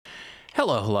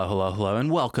Hello,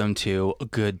 and welcome to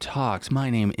Good Talks.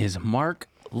 My name is Mark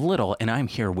Little, and I'm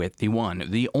here with the one,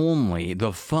 the only,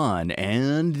 the fun,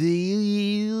 and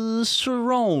the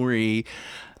sorority,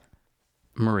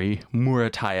 Marie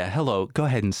Murataya. Hello, go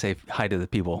ahead and say hi to the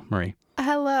people, Marie.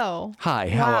 Hello.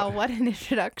 Hi. Wow, what an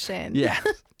introduction. Yeah,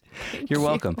 you're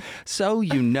welcome. So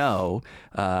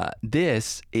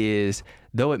this is,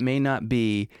 though it may not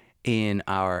be in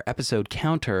our episode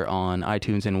counter on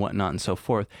iTunes and whatnot and so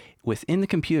forth, within the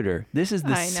computer, this is the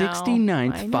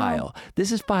 69th file.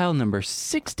 This is file number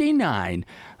 69.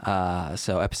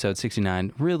 So episode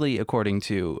 69, really according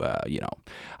to,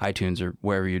 iTunes or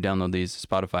wherever you download these,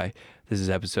 Spotify, this is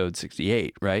episode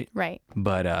 68, right? Right.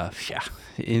 But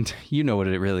you know what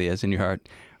it really is in your heart.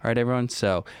 All right, everyone.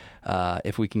 So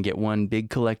if we can get one big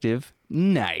collective,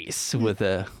 nice, with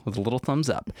a little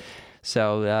thumbs up.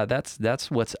 So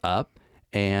that's what's up.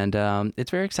 And it's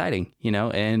very exciting,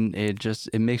 and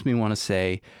it makes me want to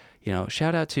say,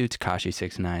 shout out to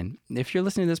Tekashi69. If you're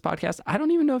listening to this podcast, I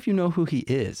don't even know if you know who he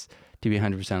is, to be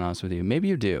 100% honest with you. Maybe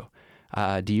you do.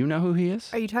 Do you know who he is?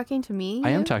 Are you talking to me? I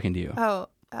am talking to you. Oh,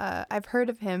 I've heard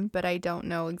of him, but I don't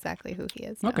know exactly who he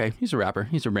is. No. Okay, he's a rapper.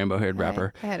 He's a rainbow-haired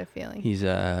rapper. I had a feeling. He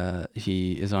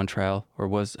is on trial, or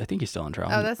was, I think he's still on trial.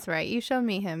 Oh, that's right. You showed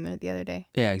me him the other day.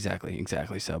 Yeah, exactly.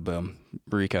 So, boom.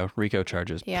 RICO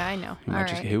charges. Yeah, I know. You might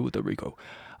just get hit with the RICO.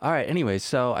 All right, anyway,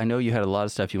 so I know you had a lot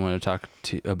of stuff you wanted to talk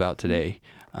about today.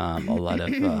 A lot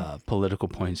of political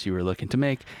points you were looking to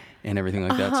make and everything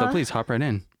like that. So please hop right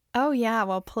in. Oh, yeah.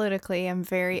 Well, politically, I'm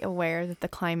very aware that the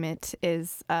climate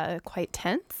is quite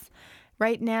tense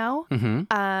right now.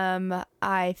 Mm-hmm.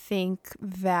 I think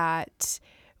that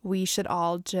we should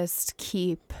all just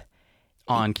keep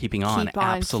keeping on.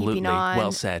 Absolutely. Keeping on,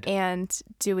 well said. And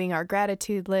doing our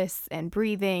gratitude lists and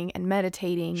breathing and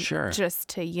meditating. Sure. Just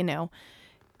to,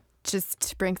 just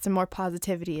to bring some more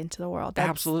positivity into the world.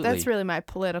 Absolutely. That's really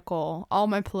all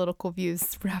my political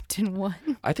views wrapped in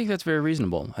one. I think that's very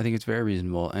reasonable. I think it's very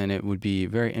reasonable. And it would be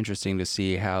very interesting to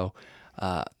see how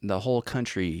the whole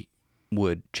country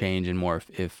would change and morph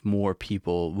if more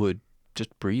people would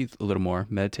just breathe a little more,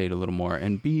 meditate a little more,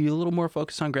 and be a little more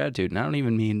focused on gratitude. And I don't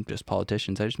even mean just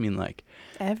politicians. I just mean like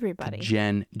everybody.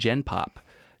 Gen pop,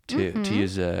 to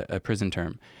use a prison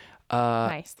term.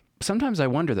 Nice. Sometimes I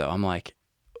wonder, though, I'm like,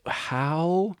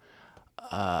 how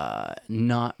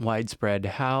not widespread,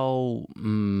 how,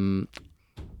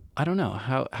 I don't know,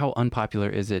 how unpopular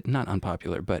is it? Not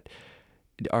unpopular, but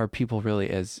are people really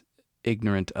as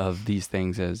ignorant of these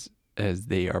things as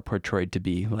they are portrayed to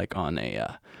be, like on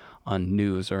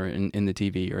news or in the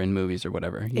TV or in movies or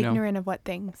whatever? Ignorant of what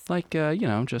things? Like,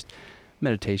 just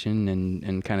meditation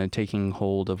and kind of taking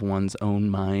hold of one's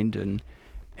own mind and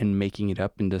making it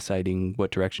up and deciding what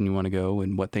direction you want to go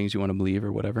and what things you want to believe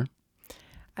or whatever.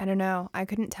 I don't know. I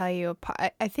couldn't tell you.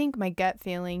 I think my gut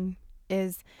feeling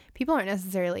is people aren't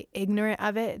necessarily ignorant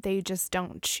of it. They just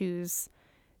don't choose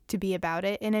to be about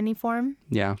it in any form.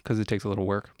 Yeah, because it takes a little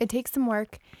work. It takes some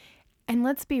work. And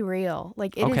let's be real.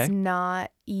 Like, it is not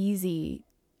easy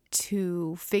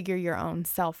to figure your own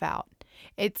self out.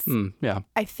 It's,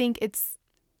 I think it's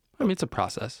a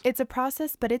process. It's a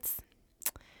process, but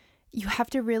you have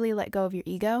to really let go of your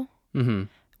ego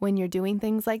when you're doing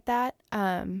things like that.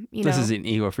 This is an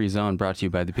ego-free zone brought to you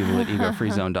by the people at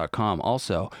egofreezone.com.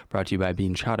 Also brought to you by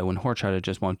Bean Chata. When horchata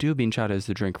just won't do, Bean Chata is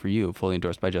the drink for you. Fully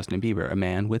endorsed by Justin Bieber, a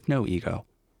man with no ego.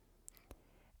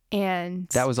 And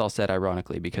that was all said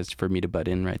ironically because for me to butt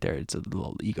in right there, it's a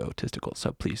little egotistical.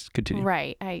 So please continue.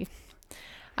 Right. I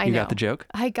you know. Got the joke?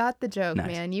 I got the joke, nice.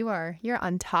 Man. You're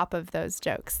on top of those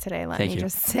jokes today. Let Thank me you.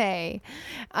 just say.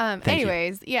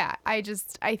 Anyways, yeah, I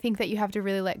think that you have to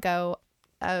really let go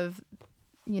of,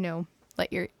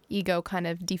 let your ego kind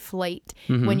of deflate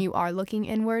when you are looking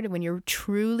inward, when you're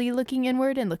truly looking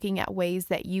inward and looking at ways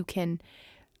that you can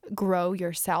grow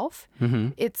yourself.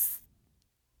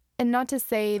 And not to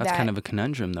say that's kind of a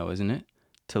conundrum, though, isn't it?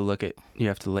 You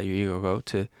have to let your ego go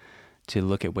to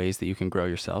look at ways that you can grow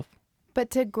yourself. But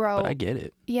to grow. But I get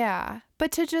it. Yeah.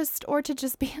 But to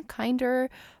just be a kinder,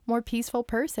 more peaceful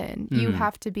person. You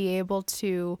have to be able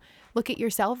to look at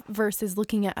yourself versus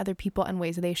looking at other people and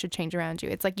ways that they should change around you.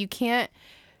 It's like you can't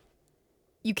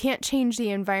change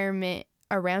the environment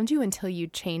around you until you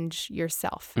change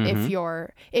yourself. If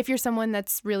you're someone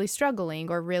that's really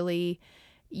struggling or really,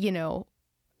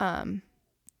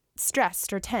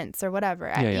 stressed or tense or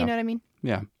whatever. You know what I mean?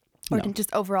 Yeah. Or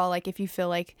just overall, like if you feel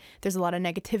like there's a lot of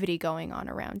negativity going on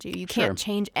around you, you can't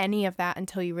change any of that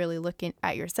until you really look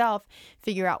at yourself,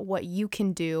 figure out what you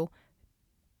can do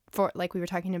for, like we were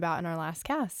talking about in our last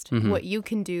cast, what you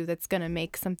can do that's going to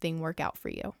make something work out for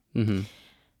you.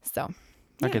 So,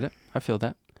 I get it. I feel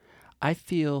that. I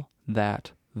feel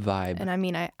that vibe. And I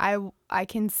mean, I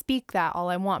can speak that all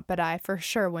I want, but I for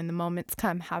sure, when the moments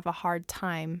come, have a hard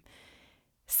time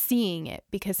seeing it,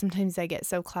 because sometimes I get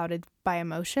so clouded by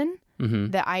emotion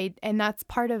and that's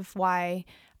part of why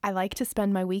I like to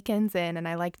spend my weekends in, and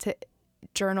I like to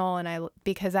journal, and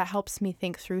because that helps me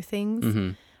think through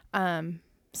things.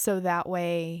 So that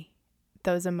way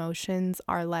those emotions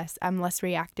are I'm less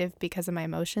reactive because of my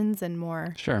emotions, and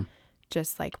more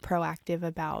just like proactive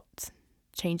about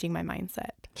changing my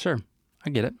mindset. Sure. I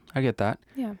get it. I get that.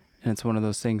 Yeah. And it's one of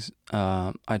those things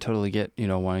I totally get,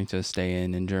 wanting to stay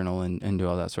in and journal and do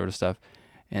all that sort of stuff.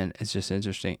 And it's just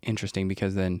interesting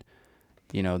because then,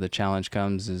 the challenge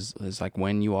comes is like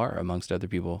when you are amongst other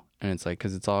people, and it's like,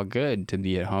 because it's all good to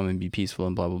be at home and be peaceful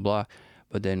and blah, blah, blah.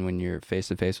 But then when you're face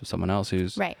to face with someone else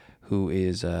who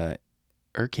is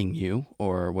irking you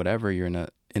or whatever, you're in an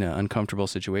uncomfortable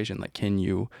situation. Like, can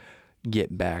you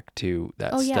get back to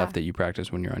that stuff that you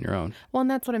practice when you're on your own? Well, and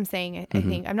that's what I'm saying. I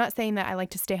think I'm not saying that I like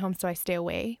to stay home so I stay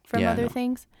away from other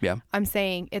things. Yeah. I'm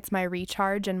saying it's my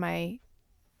recharge and my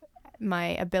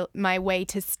way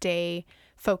to stay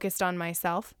focused on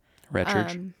myself.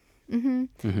 Recharge.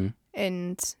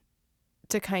 And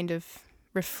to kind of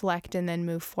reflect and then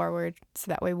move forward, so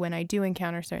that way when I do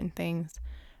encounter certain things,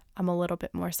 I'm a little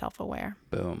bit more self-aware.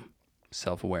 Boom.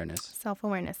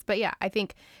 Self-awareness. But yeah, I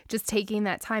think just taking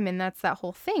that time, and that's that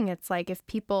whole thing. It's like, if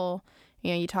people,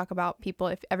 you talk about people,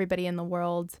 if everybody in the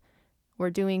world were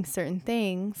doing certain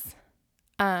things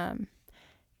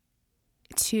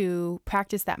to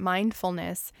practice that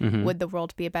mindfulness, would the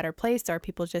world be a better place? Or are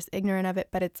people just ignorant of it?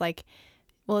 But it's like,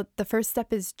 well, the first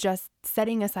step is just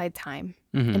setting aside time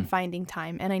and finding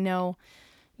time. And I know,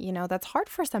 that's hard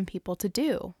for some people to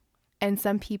do. And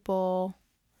some people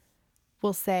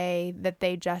will say that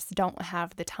they just don't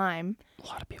have the time. A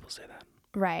lot of people say that.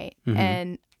 Right.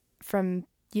 And from,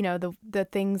 the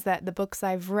things that the books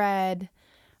I've read,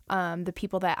 the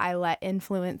people that I let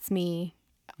influence me,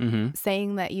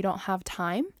 saying that you don't have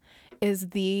time is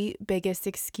the biggest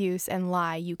excuse and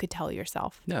lie you could tell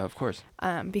yourself. Yeah, of course.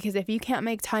 Because if you can't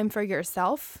make time for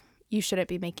yourself, you shouldn't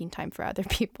be making time for other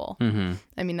people.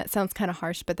 I mean, that sounds kind of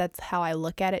harsh, but that's how I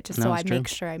look at it, so I make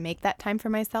sure I make that time for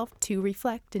myself to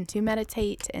reflect and to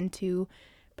meditate and to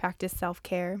practice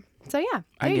self-care. So yeah,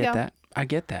 there you go. I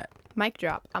get that. Mic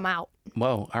drop. I'm out.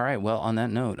 Whoa. All right. Well, on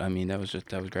that note, I mean, that was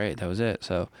great. That was it.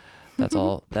 So that's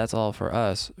all for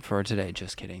us for today.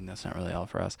 Just kidding. That's not really all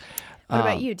for us. What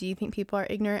about you? Do you think people are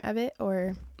ignorant of it,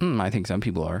 or? I think some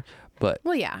people are, but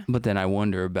well, yeah. But then I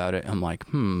wonder about it. I'm like,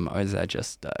 is that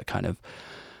just kind of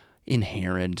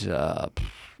inherent,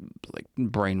 like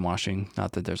brainwashing?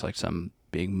 Not that there's like some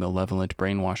big malevolent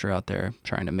brainwasher out there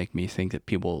trying to make me think that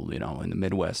people, in the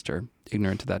Midwest are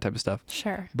ignorant to that type of stuff.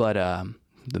 Sure. But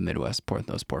the Midwest,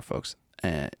 those poor folks,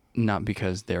 not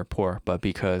because they're poor, but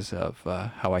because of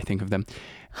how I think of them,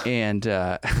 and.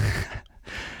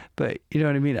 But you know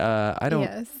what I mean?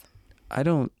 I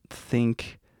don't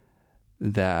think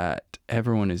that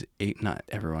everyone is not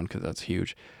everyone, because that's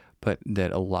huge, but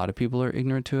that a lot of people are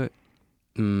ignorant to it.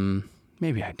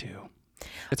 Maybe I do.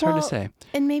 It's hard to say.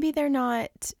 And maybe they're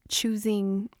not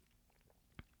choosing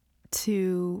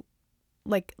to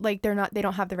they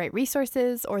don't have the right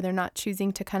resources, or they're not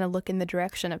choosing to kind of look in the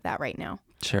direction of that right now.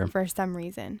 Sure. For some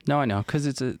reason. No, I know, because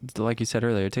it's like you said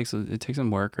earlier, it takes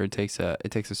some work, or it takes a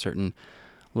certain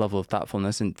level of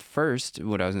thoughtfulness. And first,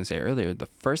 what I was going to say earlier, the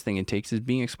first thing it takes is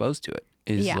being exposed to it.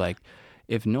 Like,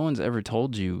 if no one's ever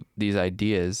told you these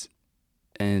ideas,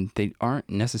 and they aren't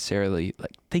necessarily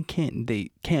like, they can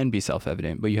be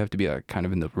self-evident, but you have to be like kind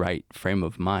of in the right frame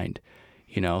of mind,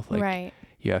 right.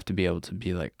 You have to be able to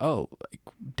be like, oh, like,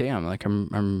 damn, like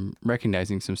I'm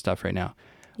recognizing some stuff right now.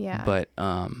 Yeah. But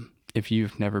if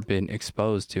you've never been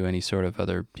exposed to any sort of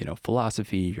other,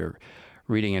 philosophy or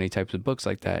reading any types of books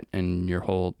like that, and your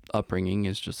whole upbringing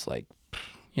is just like,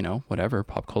 whatever,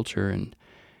 pop culture,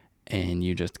 and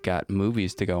you just got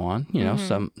movies to go on,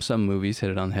 some movies hit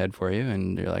it on the head for you,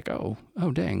 and you're like, oh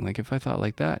dang, like if I thought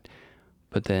like that,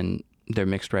 but then they're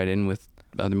mixed right in with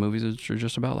other movies that are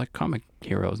just about like comic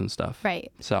heroes and stuff. Right.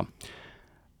 So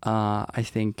I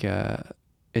think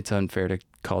it's unfair to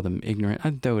call them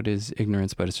ignorant, though it is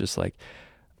ignorance, but it's just like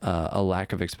a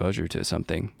lack of exposure to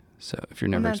something. So if you're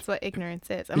never... And that's what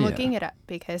ignorance is. I'm looking it up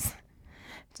because,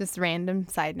 just random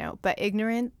side note, but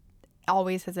ignorant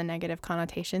always has a negative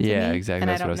connotation to me. Yeah, exactly.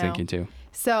 That's what I was thinking too.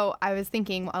 So I was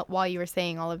thinking while you were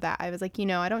saying all of that, I was like,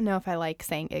 I don't know if I like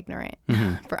saying ignorant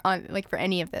for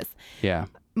any of this. Yeah.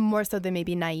 More so than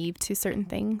maybe naive to certain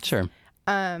things. Sure.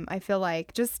 I feel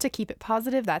like just to keep it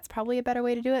positive, that's probably a better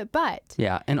way to do it. But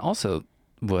yeah, and also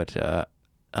what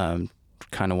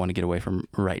kind of want to get away from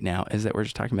right now is that we're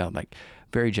just talking about like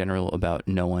very general about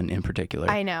no one in particular.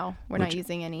 I know. We're not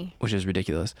using any. Which is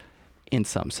ridiculous in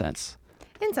some sense.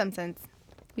 In some sense.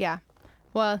 Yeah.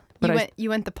 Well, you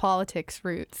went the politics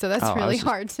route, so that's really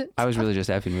hard to I was really just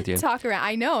effing with you. talk around.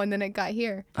 I know, and then it got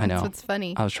here. I know. That's what's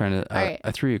funny. I was trying to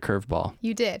I threw you a curveball.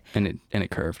 You did. And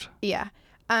it curved. Yeah.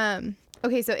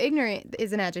 Okay, so ignorant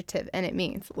is an adjective, and it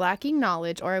means lacking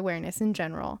knowledge or awareness in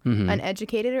general,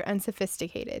 uneducated or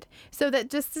unsophisticated. So that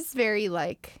just is very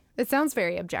like, it sounds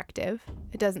very objective.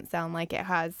 It doesn't sound like it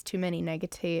has too many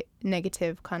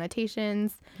negative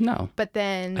connotations. No. But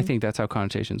then I think that's how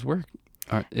connotations work.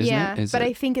 Isn't it? But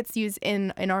I think it's used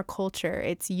in our culture.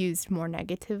 It's used more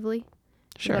negatively.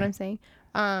 Sure. Is what I'm saying.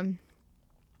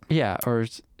 Yeah, or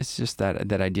it's just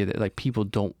that idea that like people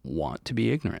don't want to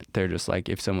be ignorant. They're just like,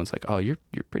 if someone's like, oh, you're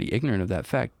pretty ignorant of that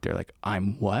fact, they're like,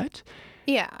 I'm what?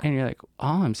 Yeah. And you're like,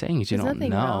 all I'm saying is you don't know.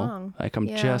 Wrong. Like I'm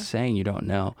just saying you don't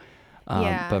know.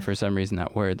 But for some reason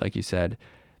that word, like you said,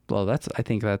 well, I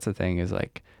think that's the thing is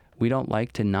like we don't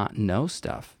like to not know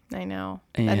stuff. I know.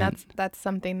 And that's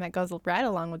something that goes right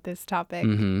along with this topic.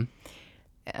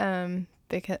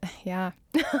 Because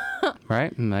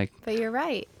right? And like, but you're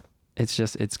right.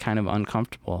 It's kind of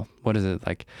uncomfortable. What is it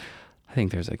like? I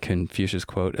think there's a Confucius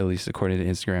quote, at least according to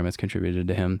Instagram, it's contributed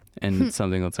to him. And it's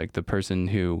something that's like the person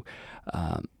who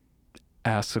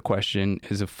asks a question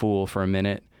is a fool for a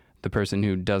minute. The person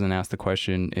who doesn't ask the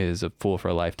question is a fool for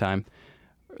a lifetime.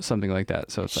 Something like that.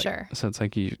 So it's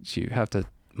like you have to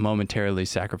momentarily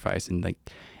sacrifice and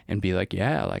be like,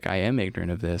 yeah, like I am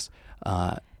ignorant of this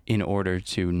in order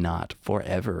to not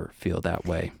forever feel that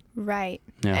way. Right.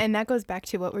 Yeah. And that goes back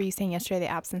to what were you saying yesterday, the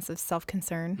absence of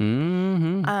self-concern.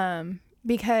 Mm-hmm.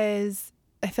 Because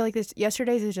I feel like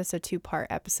yesterday's is just a 2-part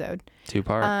episode.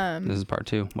 2-part. This is part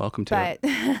 2. Welcome to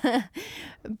it.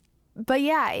 But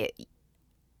yeah,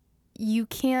 you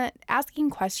can't,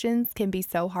 asking questions can be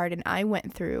so hard. And I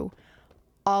went through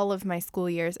all of my school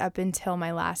years up until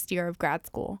my last year of grad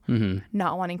school,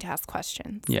 not wanting to ask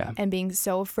questions and being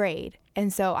so afraid.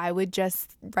 And so I would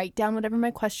just write down whatever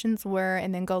my questions were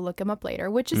and then go look them up later,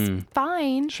 which is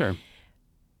fine. Sure.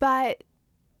 But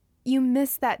you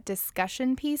miss that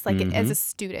discussion piece. Like as a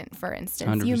student, for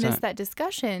instance, 100%. you miss that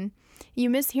discussion. You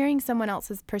miss hearing someone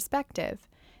else's perspective.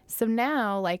 So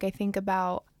now, like, I think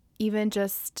about even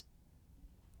just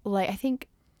like,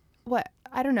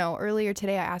 I don't know, earlier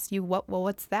today I asked you,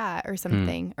 what's that or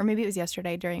something, or maybe it was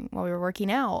yesterday while we were working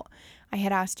out, I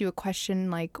had asked you a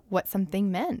question like what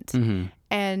something meant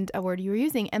and a word you were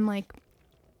using. And like,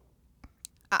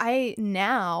 I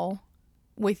now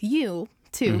with you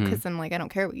too, because I'm like, I don't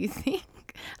care what you think.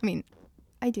 I mean,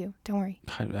 I do. Don't worry.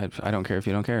 I don't care if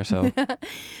you don't care. So,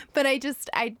 but I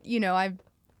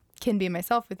can be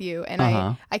myself with you, and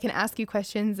I can ask you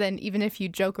questions, and even if you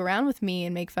joke around with me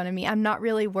and make fun of me, I'm not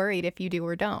really worried if you do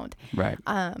or don't. Right.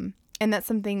 And that's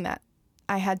something that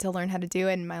I had to learn how to do.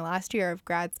 In my last year of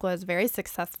grad school, I was very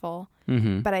successful,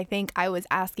 but I think I was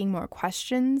asking more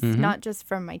questions, not just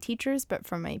from my teachers, but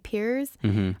from my peers.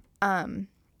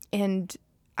 And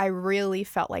I really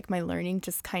felt like my learning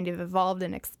just kind of evolved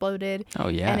and exploded. Oh,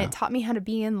 yeah. And it taught me how to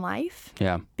be in life.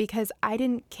 Yeah. Because I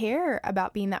didn't care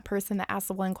about being that person that asked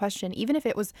the one question, even if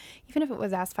it was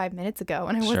asked 5 minutes ago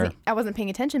and I wasn't paying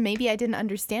attention. Maybe I didn't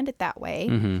understand it that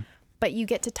way. But you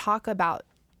get to talk about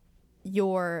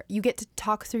you get to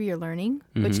talk through your learning,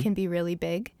 which can be really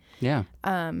big. Yeah.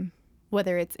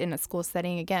 Whether it's in a school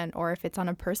setting again, or if it's on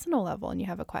a personal level and you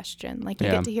have a question, like you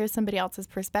get to hear somebody else's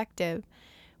perspective,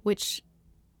 which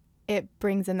it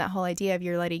brings in that whole idea of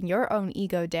you're letting your own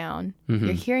ego down,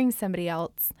 you're hearing somebody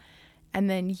else, and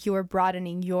then you're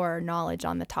broadening your knowledge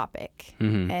on the topic.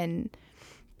 And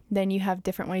then you have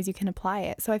different ways you can apply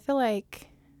it. So I feel like,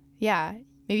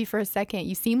 maybe for a second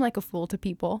you seem like a fool to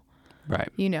people. Right.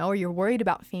 Or you're worried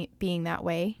about being that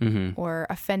way or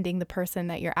offending the person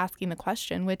that you're asking the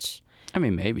question, which... I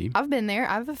mean, maybe. I've been there.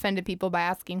 I've offended people by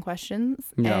asking questions.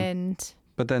 Yeah.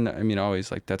 But then, I mean,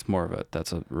 always like that's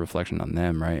a reflection on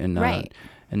them, right? And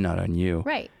not on you.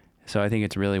 Right. So I think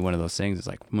it's really one of those things. It's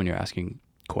like when you're asking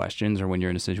questions or when you're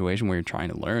in a situation where you're trying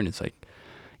to learn, it's like,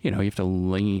 you have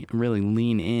to really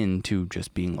lean into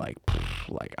just being like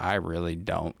I really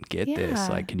don't get this.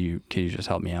 Like, can you just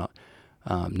help me out?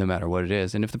 No matter what it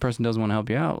is. And if the person doesn't want to help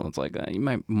you out, it's like you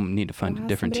might need to find a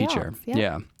different teacher.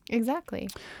 Yeah. Exactly.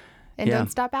 And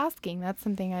don't stop asking. That's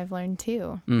something I've learned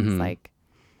too. It's like,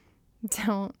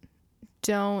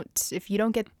 don't, if you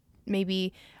don't get,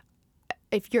 maybe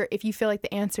if you feel like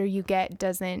the answer you get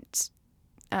isn't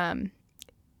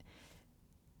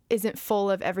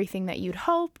full of everything that you'd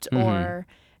hoped, or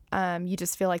you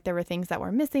just feel like there were things that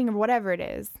were missing or whatever it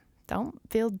is, don't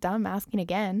feel dumb asking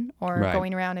again or Right.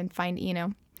 going around and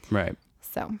Right.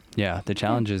 So Yeah. The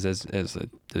challenge is as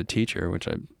the teacher, which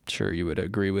I'm sure you would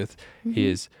agree with,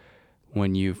 is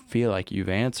when you feel like you've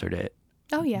answered it,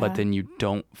 oh yeah, but then you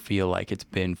don't feel like it's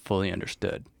been fully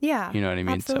understood. yeah, You know what I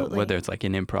mean? absolutely. So whether it's like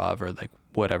an improv or like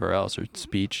whatever else or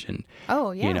speech, and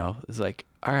oh yeah, you know, it's like,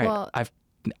 all right, Well-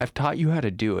 I've taught you how to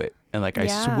do it, and like I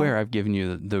Yeah. swear I've given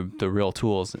you the real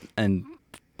tools, and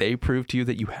they prove to you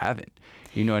that you haven't.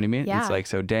 You know what I mean? Yeah. It's like,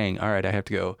 so dang, all right, I have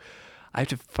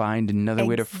to find another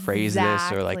way to phrase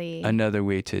this, or like Exactly. another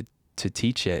way to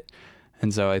teach it.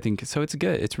 And so I think so it's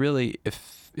good. It's really,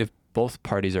 if both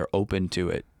parties are open to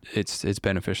it, it's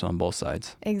beneficial on both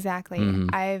sides. Exactly.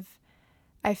 Mhm.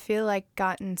 I feel like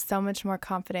gotten so much more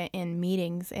confident in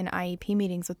meetings, in IEP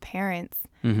meetings with parents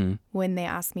Mhm. when they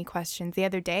ask me questions. The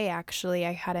other day, actually,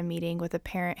 I had a meeting with a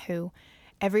parent who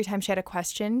every time she had a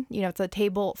question, it's a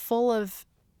table full of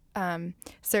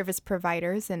service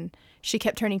providers, and she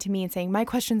kept turning to me and saying, "My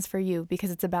question's for you," because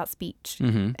it's about speech.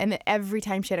 Mhm. And every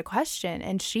time she had a question,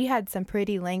 and she had some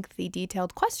pretty lengthy,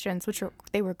 detailed questions,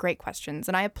 they were great questions.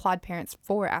 And I applaud parents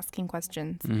for asking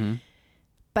questions. Mhm.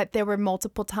 But there were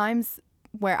multiple times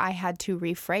where I had to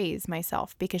rephrase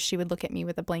myself because she would look at me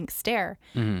with a blank stare.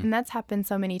 Mhm. And that's happened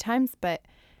so many times. But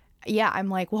yeah, I'm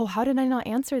like, well, how did I not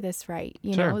answer this right?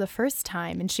 Sure. The first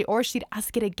time. And she'd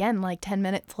ask it again like 10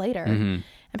 minutes later. Mhm.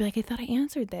 I'd be like, I thought I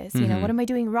answered this. Mhm. What am I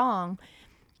doing wrong?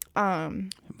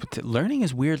 But learning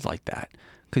is weird like that,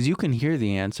 because you can hear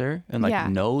the answer and like Yeah.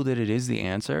 know that it is the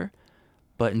answer,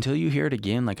 but until you hear it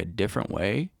again like a different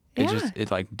way, Yeah.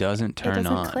 it like doesn't It turn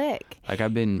doesn't on. click. Like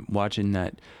I've been watching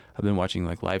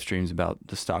like live streams about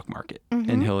the stock market,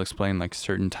 and he'll explain like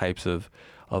certain types of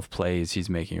plays he's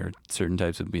making, or certain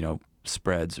types of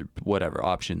spreads or whatever,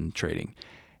 option trading.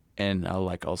 And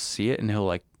I'll see it, and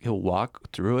he'll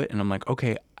walk through it, and I'm like,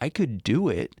 okay, I could do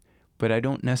it, but I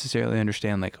don't necessarily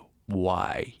understand like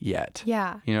why yet.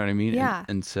 Yeah. You know what I mean? Yeah.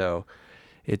 And so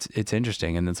it's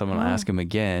interesting. And then someone will ask him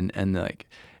again, and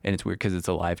it's weird because it's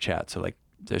a live chat, so like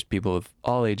there's people of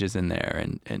all ages in there,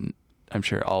 and I'm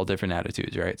sure all different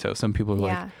attitudes, right? So some people are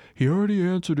Yeah. like, he already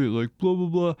answered it, like blah blah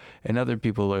blah, and other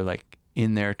people are like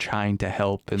in there trying to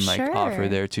help and like offer Sure.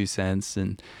 their 2 cents,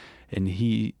 and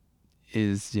he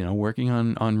is working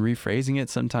on rephrasing it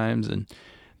sometimes. And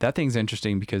that thing's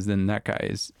interesting because then that guy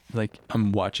is like,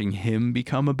 I'm watching him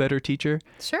become a better teacher,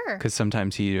 Sure. because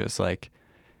sometimes he just like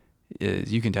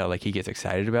you can tell like he gets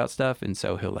excited about stuff, and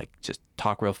so he'll like just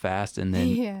talk real fast and then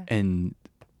Yeah. and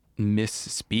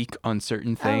misspeak on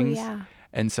certain things. Oh, yeah.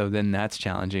 And so then that's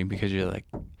challenging because you're like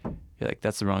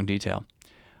that's the wrong detail.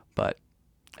 But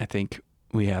I think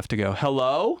we have to go.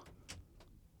 Hello?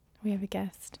 We have a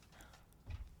guest.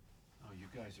 Oh, you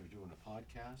guys are doing a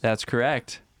podcast? That's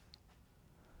correct.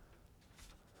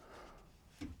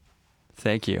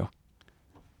 Thank you.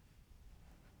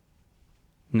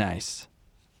 Nice.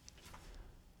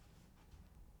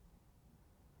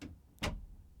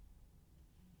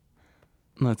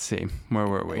 Let's see. Where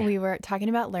were we? We were talking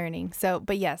about learning.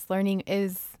 But yes, learning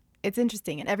it's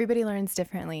interesting, and everybody learns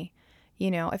differently.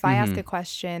 If I ask a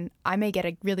question, I may get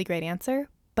a really great answer,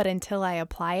 but until I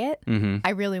apply it,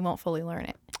 I really won't fully learn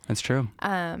it. That's true.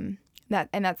 That's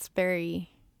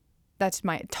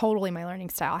totally my learning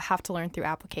style. I have to learn through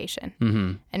application.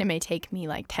 Mm-hmm. And it may take me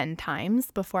like 10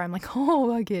 times before I'm like,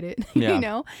 oh, I get it.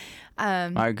 Yeah.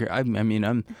 I agree. I mean,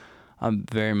 I'm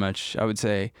very much, I would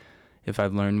say, if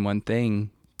I've learned one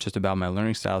thing just about my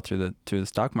learning style through the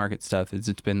stock market stuff, it's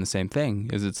been the same thing.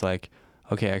 It's like,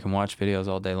 okay, I can watch videos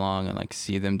all day long and like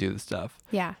see them do the stuff.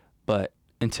 Yeah. But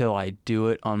until I do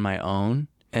it on my own,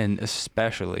 and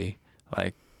especially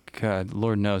like, God,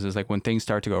 Lord knows, it's like when things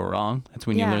start to go wrong, that's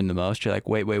when you Yeah. learn the most. You're like,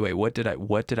 wait, what did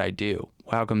I do?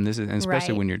 How come this is, and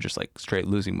especially Right. when you're just like straight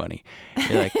losing money.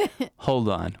 You're like, hold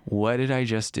on, what did I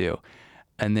just do?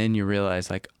 And then you realize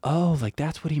like, oh, like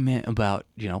that's what he meant about,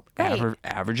 Right.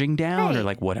 averaging down or Right.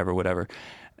 like whatever.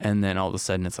 And then all of a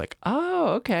sudden it's like, oh,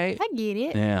 okay. I get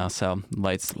it. Yeah. So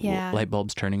Yeah. light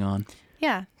bulbs turning on.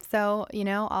 Yeah. So,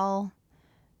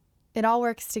 it all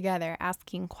works together.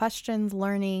 Asking questions,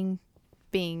 learning,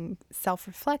 being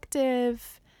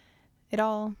self-reflective. It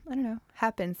all, I don't know,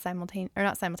 happens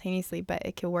not simultaneously, but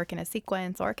it could work in a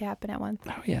sequence or it could happen at once.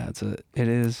 Oh yeah. It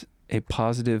is a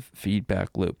positive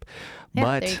feedback loop. Yeah,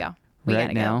 But there you go. We right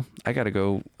gotta now go. I got to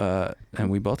go, and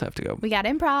we both have to go. We got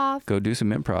improv. Go do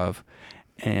some improv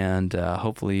and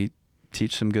hopefully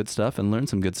teach some good stuff and learn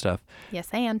some good stuff. Yes,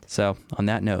 and. So on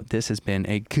that note, this has been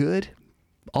a good,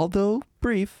 although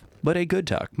brief, but a good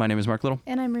talk. My name is Mark Little.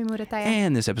 And I'm Remuda Taya.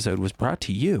 And this episode was brought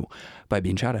to you by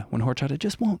Bean Chata, when horchata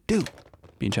just won't do.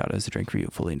 Bean Chata is a drink for you,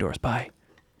 fully endorsed by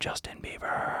Justin Bieber.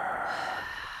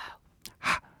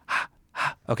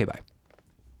 Okay, bye.